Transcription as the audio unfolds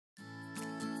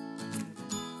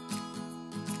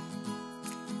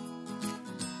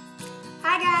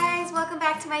Hi guys, welcome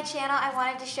back to my channel. I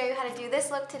wanted to show you how to do this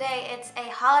look today. It's a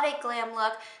holiday glam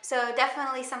look, so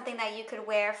definitely something that you could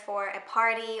wear for a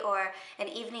party or an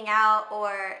evening out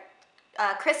or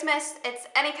Christmas. It's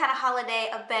any kind of holiday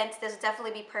event. This would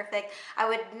definitely be perfect. I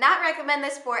would not recommend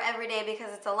this for every day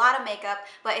because it's a lot of makeup,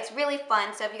 but it's really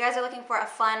fun. So if you guys are looking for a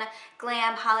fun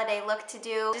glam holiday look to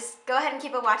do, just go ahead and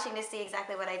keep it watching to see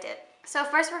exactly what I did. So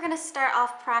first we're going to start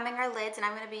off priming our lids, and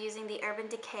I'm going to be using the Urban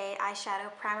Decay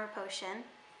Eyeshadow Primer Potion.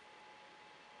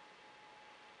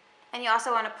 And you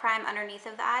also want to prime underneath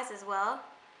of the eyes as well,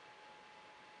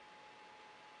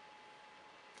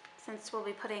 since we'll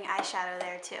be putting eyeshadow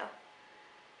there too.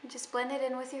 And just blend it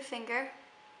in with your finger.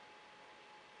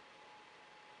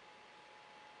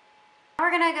 Now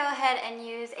we're going to go ahead and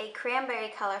use a cranberry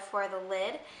color for the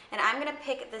lid, and I'm going to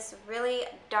pick this really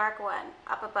dark one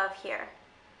up above here.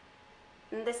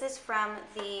 And this is from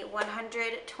the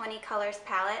 120 Colors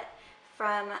palette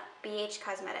from BH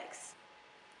Cosmetics.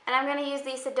 And I'm going to use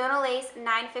the Sedona Lace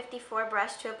 954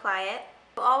 brush to apply it.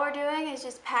 All we're doing is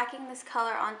just packing this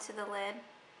color onto the lid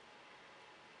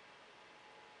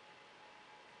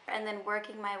and then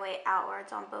working my way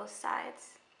outwards on both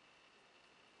sides.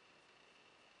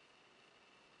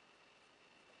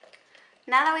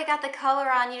 Now that we got the color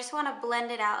on, you just want to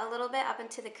blend it out a little bit up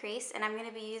into the crease, and I'm going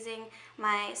to be using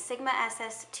my Sigma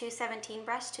SS 217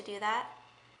 brush to do that.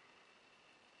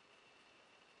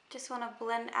 Just want to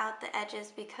blend out the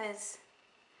edges because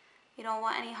you don't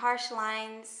want any harsh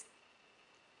lines.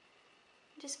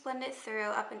 Just blend it through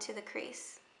up into the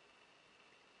crease.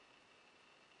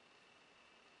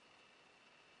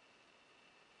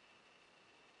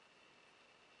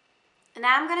 And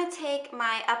now I'm going to take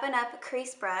my Up and Up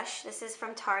crease brush. This is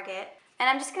from Target. And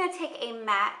I'm just going to take a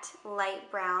matte light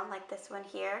brown like this one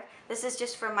here. This is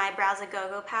just from my Brows A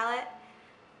Go-Go palette.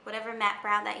 Whatever matte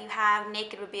brown that you have,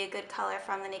 Naked would be a good color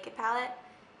from the Naked palette.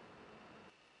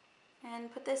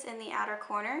 And put this in the outer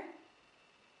corner.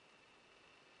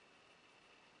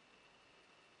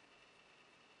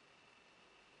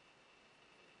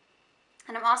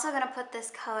 And I'm also going to put this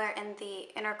color in the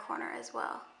inner corner as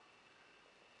well.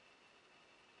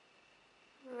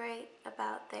 Right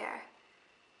about there.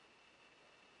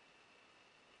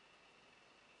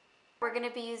 We're going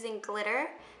to be using glitter.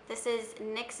 This is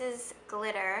NYX's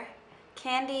Glitter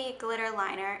Candy Glitter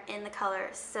Liner in the color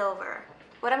Silver.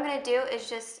 What I'm going to do is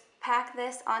just pack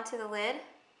this onto the lid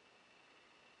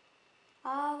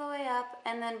all the way up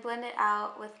and then blend it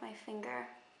out with my finger.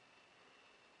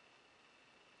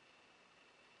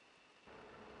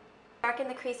 Darken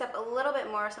the crease up a little bit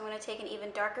more, so I'm going to take an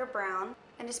even darker brown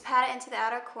and just pat it into the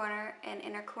outer corner and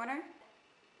inner corner.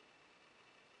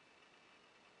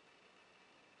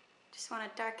 Just want to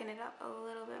darken it up a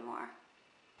little bit more.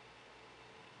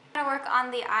 I'm going to work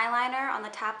on the eyeliner on the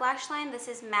top lash line. This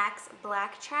is MAC's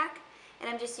Black Track, and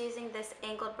I'm just using this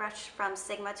angled brush from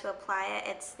Sigma to apply it.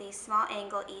 It's the Small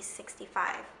Angle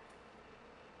E65.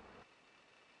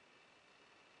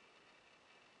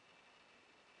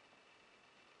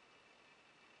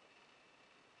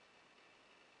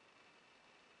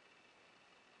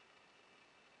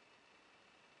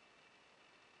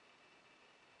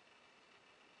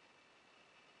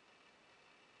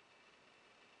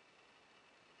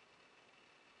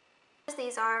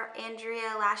 These are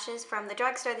Andrea Lashes from the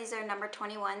drugstore. These are number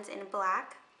 21s in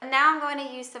black. And now I'm going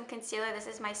to use some concealer. This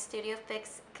is my Studio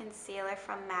Fix concealer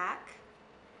from MAC.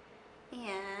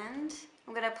 And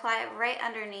I'm going to apply it right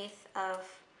underneath of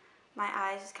my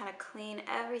eyes, just kind of clean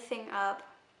everything up.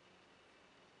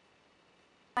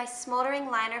 My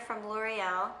Smoldering liner from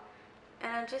L'Oreal.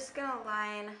 And I'm just going to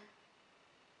line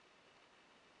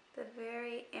the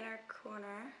very inner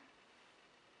corner.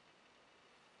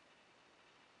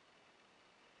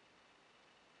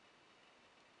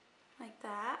 Like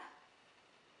that,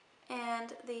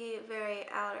 and the very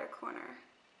outer corner.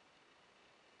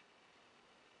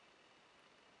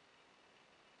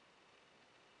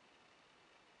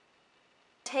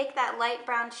 Take that light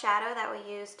brown shadow that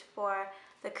we used for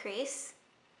the crease,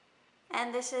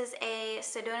 and this is a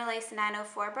Sedona Lace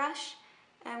 904 brush,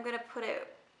 and I'm going to put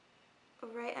it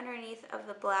right underneath of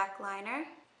the black liner.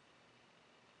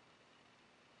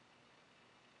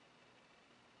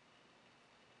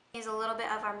 Use a little bit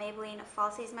of our Maybelline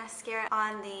Falsies mascara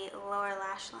on the lower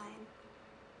lash line.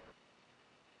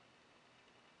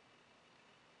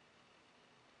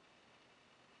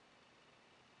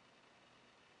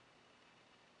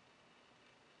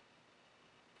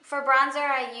 For bronzer,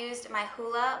 I used my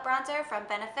Hoola bronzer from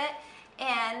Benefit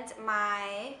and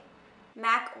my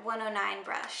MAC 109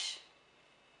 brush.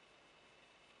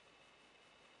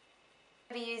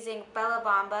 I'll be using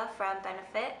Bamba from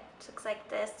Benefit. It looks like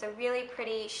this. It's a really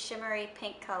pretty shimmery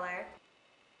pink color.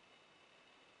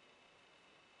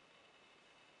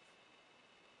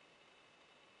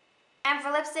 And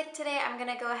for lipstick today, I'm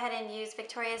going to go ahead and use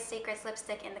Victoria's Secret's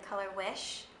lipstick in the color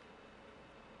Wish.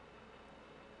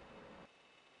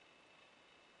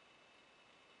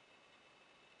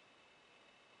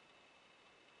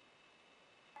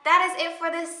 That is it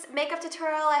for this makeup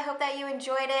tutorial. I hope that you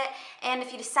enjoyed it, and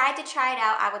if you decide to try it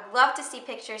out, I would love to see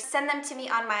pictures. Send them to me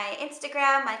on my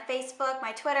Instagram, my Facebook,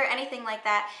 my Twitter, anything like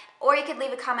that, or you could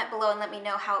leave a comment below and let me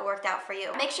know how it worked out for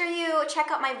you. Make sure you check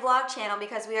out my vlog channel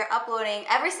because we are uploading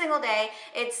every single day.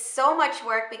 It's so much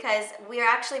work because we are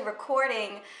actually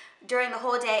recording during the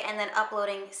whole day and then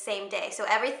uploading same day. So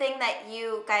everything that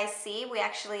you guys see, we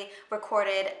actually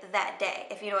recorded that day,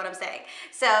 if you know what I'm saying.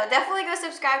 So definitely go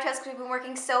subscribe to us because we've been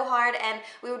working so hard, and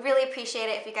we would really appreciate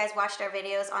it if you guys watched our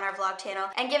videos on our vlog channel.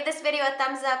 And give this video a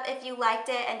thumbs up if you liked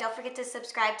it, and don't forget to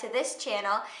subscribe to this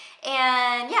channel.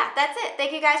 And yeah, that's it.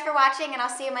 Thank you guys for watching, and I'll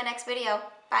see you in my next video.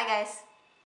 Bye guys.